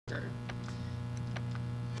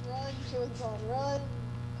Coon's on run.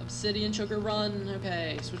 Obsidian choker run.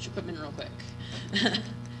 Okay, switch equipment real quick.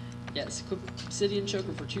 Yes, equip obsidian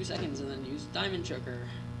choker for 2 seconds and then use diamond choker.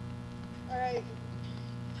 Alright.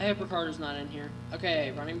 I hope Ricardo's not in here.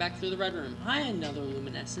 Okay, running back through the red room. Hi, another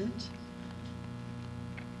luminescent.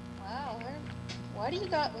 Wow. Why do you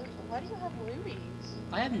have Lumies?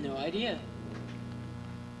 I have no idea.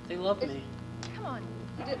 They love me. Come on.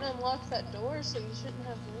 You didn't unlock that door, so you shouldn't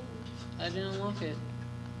have Lumies. I didn't unlock it.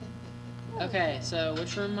 Okay, so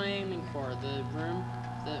which room am I aiming for? The room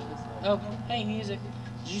that with... Oh, hey, music.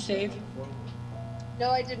 Did you save?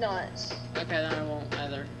 No, I did not. Okay, then I won't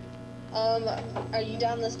either. Are you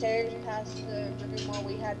down the stairs past the room where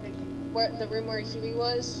we had the room where Huey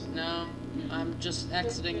was? No, I'm just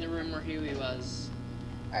exiting the room where Huey was.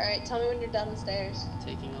 Alright, tell me when you're down the stairs.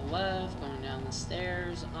 Taking a left, going down the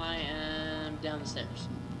stairs. I am down the stairs.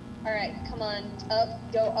 Alright, come on.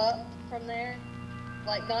 Go up from there.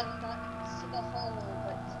 Like, not to the hollow,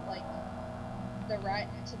 but like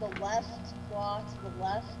to the left, claw to the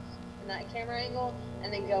left in that camera angle,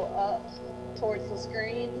 and then go up towards the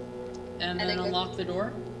screen. And then unlock the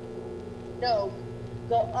door? No,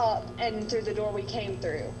 go up and through the door we came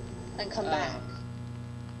through, and come back.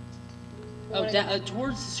 Oh,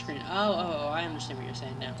 towards the screen. Oh, I understand what you're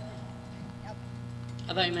saying now. Yep.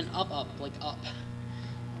 I thought you meant up, like up.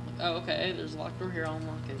 Oh, okay, there's a locked door here, I'll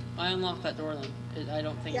unlock it. I unlocked that door then. I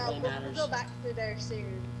don't think it really matters. We'll go back through there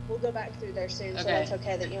soon. We'll go back through there soon, so Okay. it's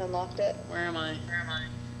okay that you unlocked it. Where am I?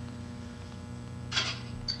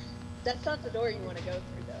 That's not the door you want to go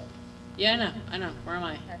through, though. Yeah, I know. Where am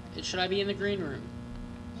I? Okay. Should I be in the green room?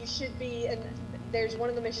 You should be in. There's one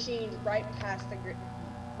of the machines right past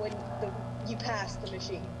you pass the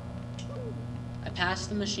machine. I passed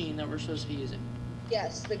the machine that we're supposed to be using.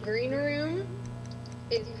 Yes, the green room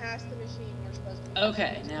is past the machine we're supposed to be using.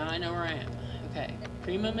 Okay, now I know where I am. Okay,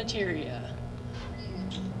 prima materia.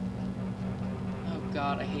 Oh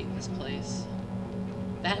god, I hate this place.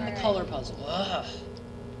 That and the color puzzle. Ugh.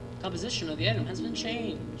 Composition of the item has been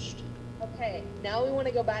changed. Okay, now we want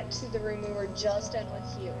to go back to the room we were just in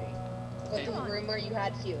with Huey. Okay. The room where you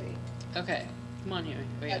had Huey. Okay, come on, Huey.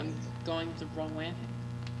 Wait, I'm going the wrong way.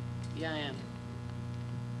 Yeah, I am.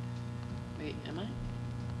 Wait, am I?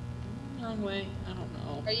 Wrong way? I don't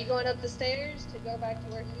know. Are you going up the stairs to go back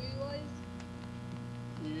to where Huey was?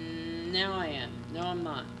 Now I am. No, I'm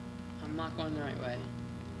not. I'm not going the right way.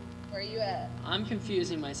 Where are you at? I'm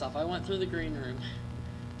confusing myself. I went through the green room.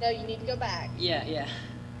 No, you need to go back. Yeah.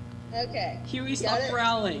 Okay. Huey, stop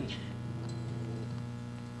growling.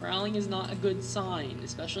 Growling is not a good sign,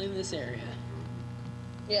 especially in this area.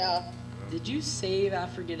 Yeah. Did you save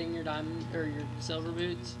after getting your diamond or your silver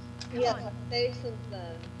boots? Yeah, I've saved since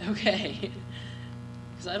then. Okay.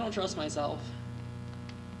 Because I don't trust myself.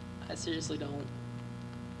 I seriously don't.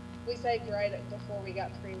 We saved right before we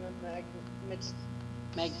got prima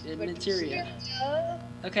materia.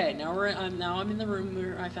 Okay, now I'm in the room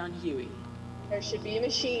where I found Huey. There should be a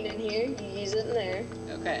machine in here. You use it in there.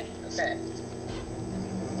 Okay.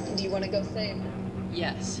 Do you want to go save it?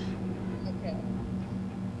 Yes. Okay.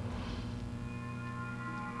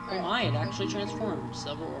 Oh my, it actually transformed.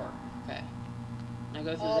 Silver ore. Okay. Now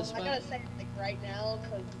go through this way. I gotta save it like right now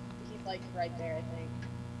because he's like right there, I think.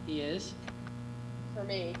 He is? For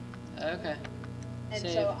me. Okay. And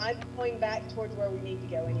Save. so I'm going back towards where we need to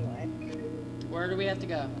go anyway. Where do we have to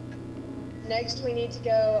go? Next we need to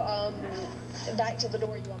go back to the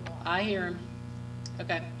door you unlocked. I hear him.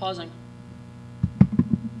 Okay, pausing.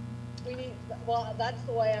 Well, that's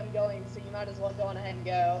the way I'm going, so you might as well go on ahead and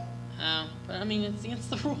go. Oh, but I mean, it's against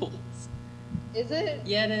the rules. Is it?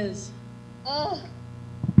 Yeah, it is. Oh.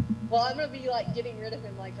 Well, I'm gonna be like getting rid of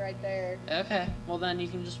him like right there. Okay, well then you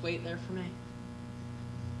can just wait there for me.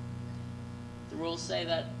 The rules say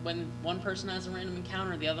that when one person has a random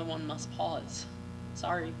encounter, the other one must pause.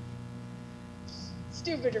 Sorry.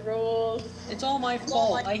 Stupid rules. It's all my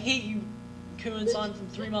fault. I hate you, Kuan-san from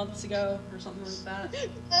 3 months ago, or something like that.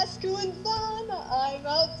 Yes, Kuan-san, I'm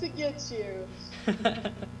out to get you.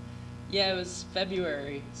 Yeah, it was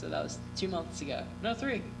February, so that was 2 months ago. No,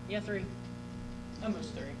 3. Yeah, 3.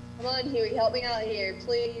 Almost 3. Come on, Huey, help me out here,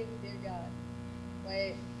 please, dear God.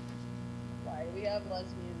 Wait. Why do we have less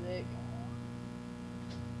music?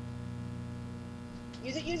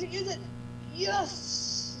 Use it!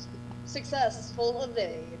 Yes! Successful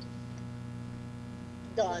evade.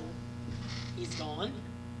 Done. He's gone?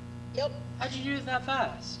 Yep. How'd you do it that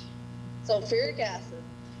fast? Sulfuric acid.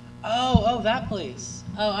 Oh, that place.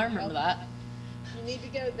 Oh, I remember that. You need to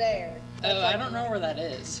go there. That's I don't know where that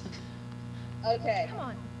is. Okay. Come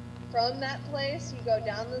on. From that place, you go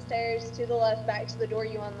down the stairs to the left, back to the door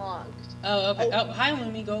you unlocked. Oh, okay. Oh, hi,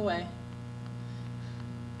 Lumi. Go away.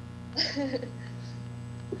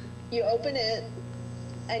 You open it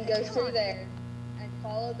and go through there and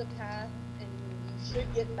follow the path, and you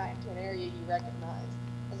should get back to an area you recognize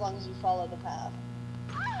as long as you follow the path.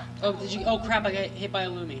 Oh, did you? Oh crap! I got hit by a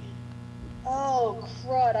Lumie. Oh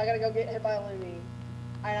crud! I gotta go get hit by a Lumie,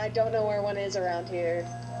 and I don't know where one is around here.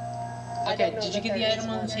 Okay, did you get the item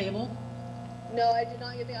on the table? No, I did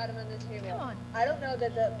not get the item on the table. I don't know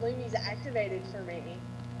that the Lumie's activated for me.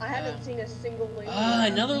 I haven't seen a single Lumie. Ah,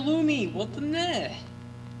 another Lumie! What the meh?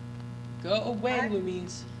 Go away,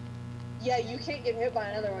 Lumies. Yeah, you can't get hit by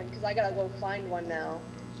another one because I gotta go find one now.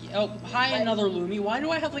 Oh, hi, another Lumie. Why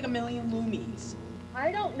do I have like a million Lumies?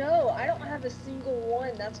 I don't know. I don't have a single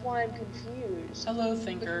one. That's why I'm confused. Hello,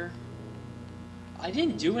 Thinker. I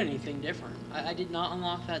didn't do anything different. I did not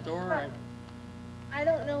unlock that door. I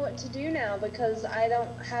don't know what to do now because I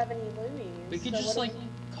don't have any Lumies. We could just like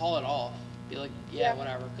call it off. Be like, yeah,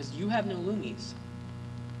 whatever. Because you have no Lumies.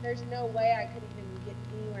 There's no way I could even get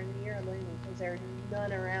anywhere near a Lumie because there's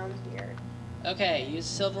none around here. Okay, use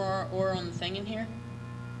silver ore on the thing in here.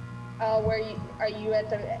 Are you at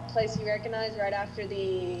the place you recognize right after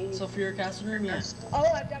the Sulfuric acid room? Yeah. Oh,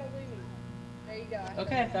 I've got a Lumie. There you go.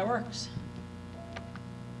 Okay, that works.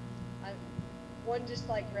 One just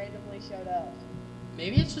like randomly showed up.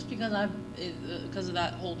 Maybe it's just because because of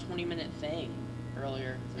that whole 20-minute thing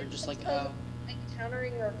earlier. They're just like, oh.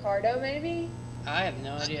 Encountering Ricardo, maybe? I have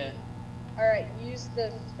no idea. Alright, use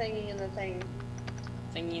the thingy in the thing.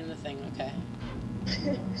 Thingy in the thing, okay.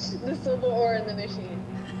 The silver ore in the machine.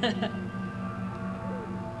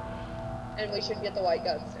 And we should get the white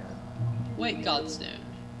godstone. White godstone.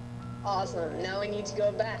 Awesome. Now we need to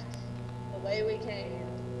go back the way we came.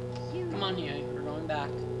 Come on, Huey. We're going back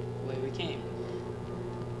the way we came.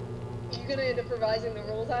 You gonna end up revising the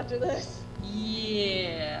rules after this?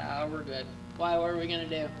 Yeah, we're good. Why? What are we gonna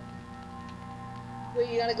do? Well,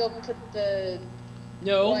 you gotta go put the...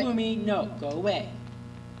 No, Lumie, no. Go away.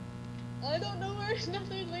 I don't know where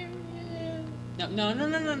another Lumie is. No.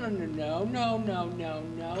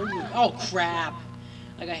 Oh, crap.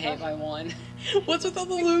 I got hit by one. What's with all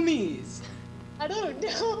the Lumies? I don't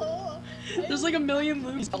know. There's like a million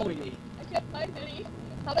Lumies following me. I can't find any.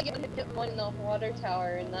 How about get one in the water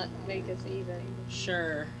tower and not make us even?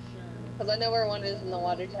 Sure. Because I know where one is in the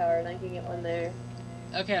water tower and I can get one there.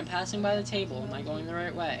 Okay, I'm passing by the table. Am I going the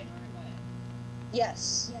right way?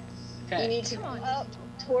 Yes. Okay. You need to go up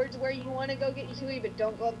towards where you want to go get Huey, but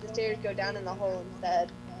don't go up the stairs, go down in the hole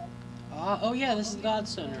instead. Oh yeah, this is the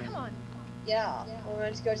Godstone room. Come on. Yeah, we're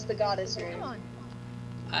going to go to the goddess room. Come on.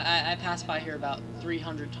 I passed by here about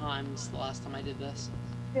 300 times the last time I did this.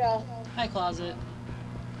 Yeah. Hi, closet.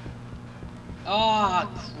 Oh,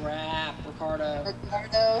 crap, Ricardo.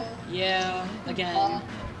 Ricardo? Yeah, again.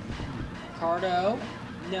 Ricardo?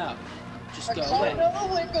 No. Just go away.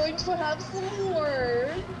 Ricardo, we're going to have some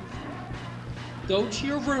words. Go to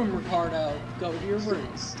your room, Ricardo. Go to your room.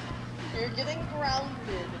 You're getting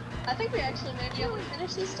grounded. I think we actually may be able to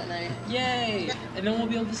finish this tonight. Yay! And then we'll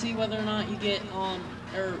be able to see whether or not you get,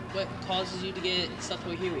 or what causes you to get stuff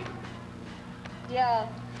with Huey. Yeah.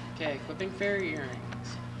 Okay, equipping fairy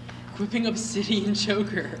earrings. Equipping obsidian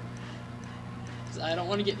choker. Because I don't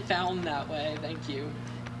want to get found that way, thank you.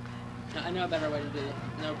 I know a better way to do it.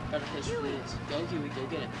 No better place to do this. Go, Huey, go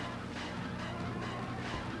get it.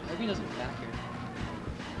 I hope he doesn't get back here.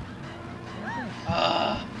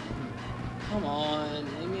 Ah! Come on,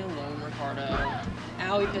 leave me alone, Ricardo.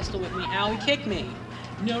 Ow, he pistol whipped me. Ow, he kicked me.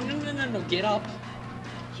 No, get up.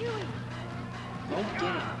 Go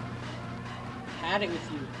get it. Had it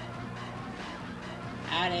with you.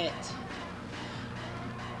 Had it.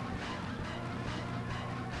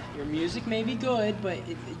 Your music may be good, but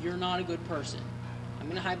you're not a good person. I'm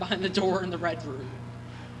gonna hide behind the door in the red room.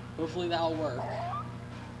 Hopefully that'll work.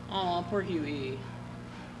 Aw, poor Huey.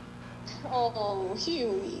 Oh,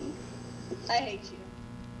 Huey. I hate you.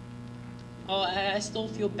 Oh, I still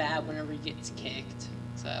feel bad whenever he gets kicked,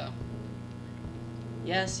 so.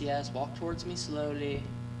 Yes, walk towards me slowly.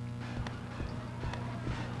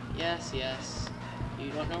 Yes. You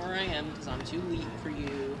don't know where I am because I'm too late for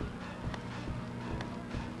you.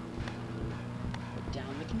 Put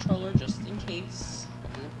down the controller just in case.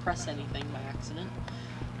 I'm gonna press anything by accident.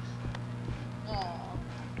 Oh.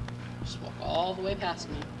 Just walk all the way past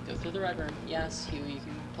me. Go through the red room. Yes, Huey, you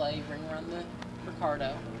can play Ring Around the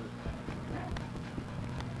Ricardo.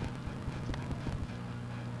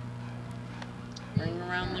 Ring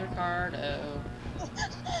around the Ricardo.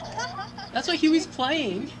 That's what Huey's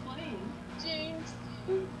playing.